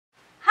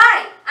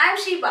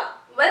I'm Shiba.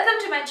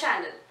 Welcome to my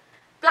channel.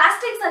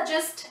 Plastics are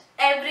just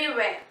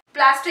everywhere.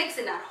 Plastics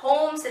in our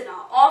homes, in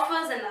our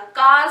office, in our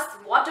cars,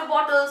 water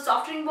bottles,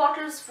 soft drink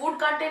bottles, food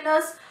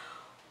containers.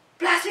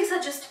 Plastics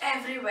are just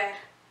everywhere.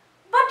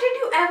 But did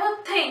you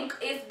ever think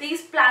if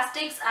these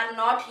plastics are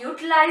not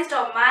utilized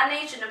or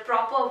managed in a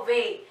proper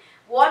way,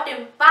 what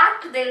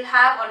impact they'll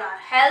have on our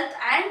health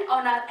and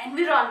on our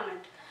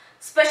environment?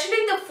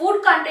 Especially the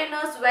food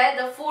containers where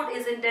the food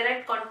is in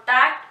direct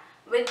contact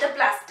with the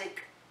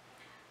plastic.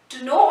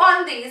 To know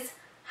all these,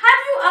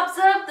 have you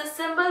observed the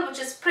symbol which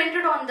is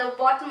printed on the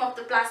bottom of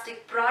the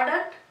plastic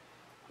product?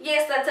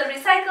 Yes, that's a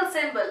recycle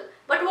symbol.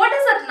 But what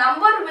is that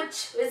number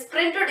which is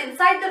printed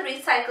inside the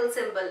recycle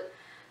symbol?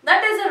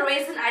 That is a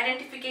Resin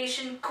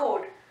Identification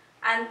Code.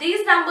 And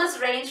these numbers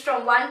range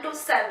from 1 to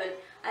 7.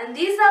 And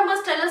these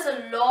numbers tell us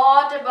a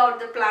lot about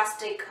the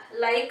plastic.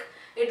 Like,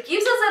 it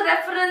gives us a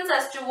reference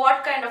as to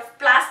what kind of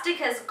plastic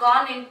has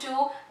gone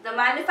into the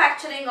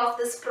manufacturing of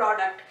this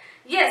product.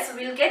 Yes,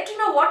 we'll get to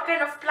know what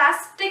kind of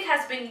plastic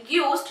has been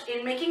used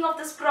in making of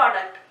this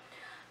product.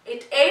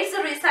 It aids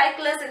the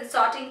recyclers in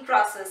sorting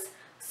process.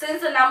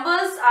 Since the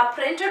numbers are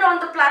printed on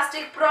the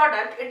plastic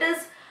product, it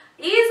is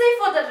easy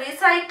for the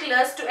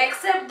recyclers to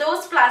accept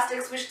those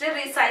plastics which they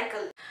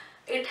recycle.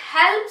 It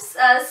helps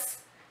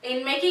us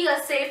in making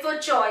a safer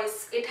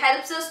choice. It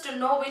helps us to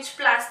know which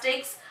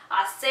plastics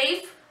are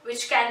safe,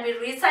 which can be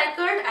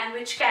recycled and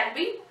which can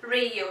be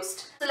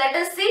reused. So let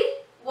us see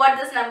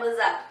what these numbers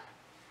are.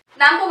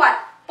 Number 1.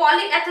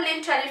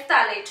 Polyethylene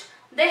Terephthalate.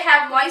 They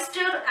have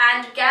moisture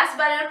and gas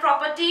barrier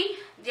property.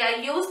 They are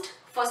used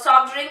for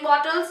soft drink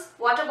bottles,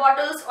 water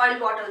bottles, oil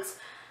bottles.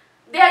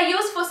 They are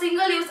used for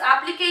single-use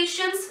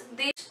applications.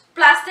 These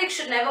plastics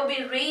should never be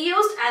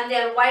reused and they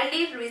are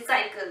widely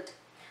recycled.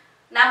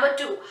 Number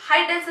 2.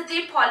 High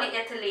Density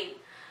Polyethylene.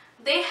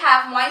 They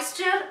have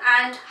moisture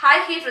and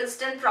high heat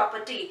resistant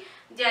property.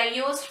 They are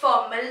used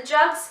for milk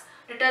jugs,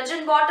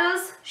 detergent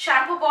bottles,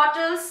 shampoo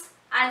bottles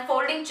and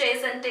folding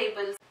chairs and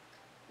tables.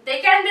 They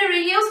can be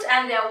reused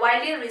and they are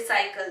widely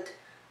recycled.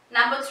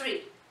 Number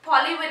 3.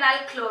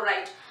 Polyvinyl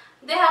chloride.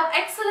 They have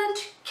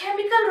excellent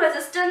chemical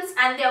resistance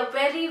and they are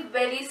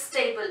very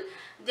stable.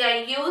 They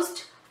are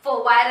used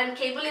for wire and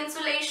cable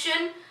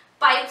insulation,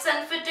 pipes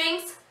and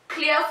fittings,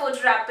 clear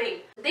food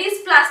wrapping.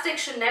 These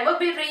plastics should never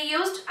be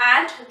reused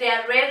and they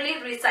are rarely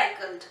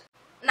recycled.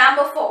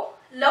 Number 4.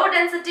 Low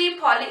density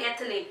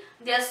polyethylene.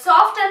 They are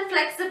soft and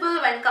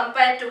flexible when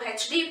compared to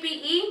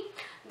HDPE.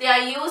 They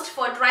are used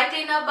for dry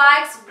cleaner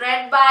bags,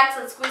 bread bags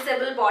and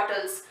squeezable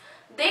bottles.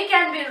 They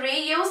can be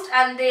reused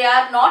and they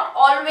are not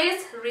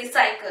always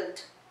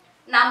recycled.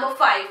 Number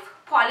 5.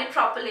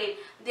 Polypropylene.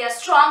 They are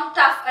strong,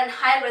 tough and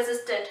high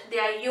resistant. They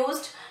are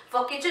used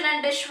for kitchen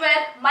and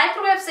dishware,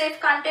 microwave safe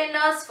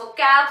containers, for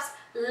caps,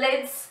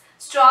 lids,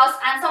 straws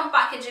and some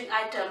packaging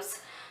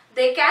items.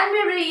 They can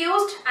be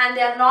reused and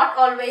they are not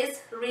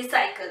always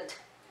recycled.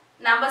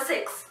 Number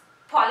 6.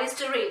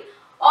 Polystyrene.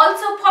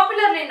 Also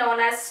popularly known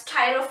as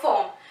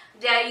styrofoam.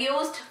 They are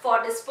used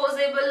for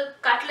disposable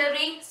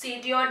cutlery,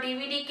 CD or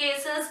DVD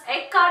cases,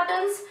 egg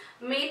cartons,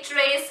 meat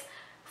trays,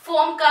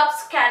 foam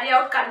cups,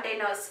 carry-out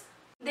containers.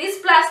 These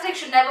plastics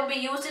should never be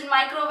used in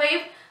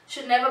microwave,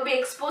 should never be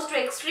exposed to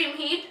extreme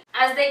heat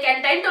as they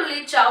can tend to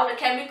leach out a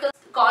chemical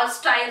called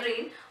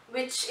styrene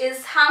which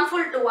is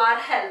harmful to our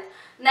health.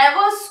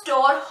 Never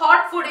store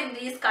hot food in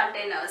these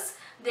containers.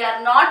 They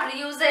are not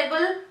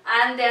reusable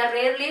and they are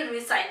rarely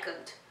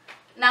recycled.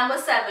 Number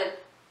 7.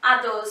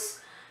 Others.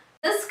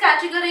 This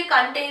category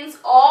contains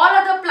all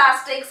other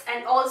plastics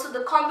and also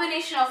the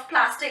combination of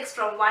plastics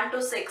from 1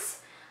 to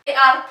 6. They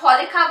are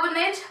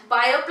polycarbonate,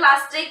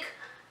 bioplastic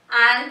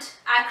and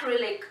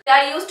acrylic. They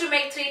are used to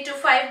make 3 to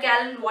 5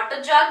 gallon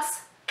water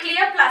jugs,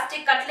 clear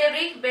plastic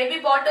cutlery,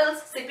 baby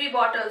bottles, sippy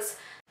bottles.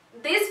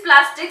 These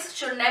plastics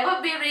should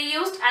never be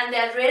reused and they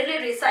are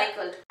rarely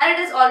recycled. And it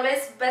is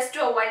always best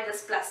to avoid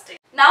this plastic.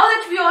 Now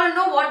that we all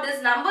know what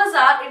these numbers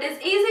are, it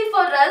is easy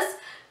for us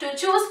to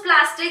choose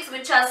plastics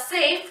which are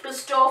safe to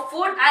store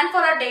food and for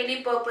our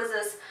daily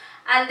purposes.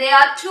 And they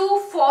are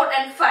 2, 4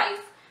 and 5.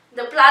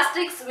 The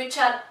plastics which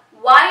are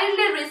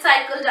widely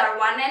recycled are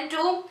 1 and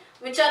 2.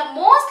 Which are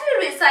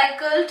mostly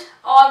recycled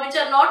or which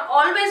are not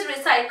always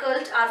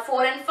recycled are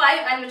 4 and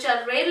 5. And which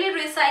are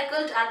rarely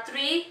recycled are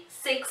 3,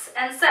 6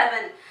 and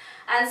 7.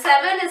 And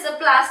 7 is a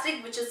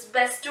plastic which is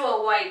best to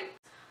avoid.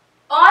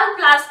 All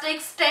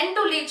plastics tend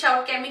to leach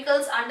out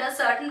chemicals under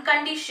certain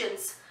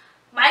conditions.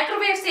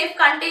 Microwave safe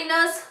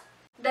containers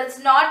does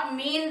not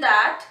mean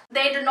that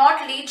they do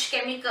not leach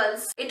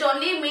chemicals. It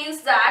only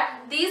means that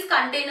these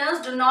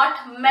containers do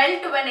not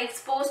melt when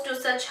exposed to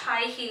such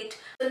high heat.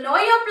 So know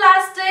your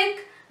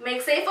plastic,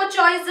 make safer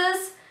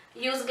choices,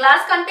 use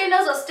glass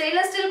containers or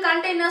stainless steel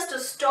containers to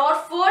store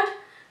food.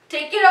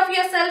 Take care of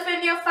yourself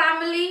and your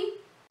family.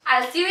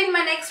 I'll see you in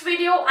my next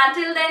video.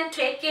 Until then,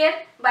 take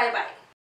care. Bye bye.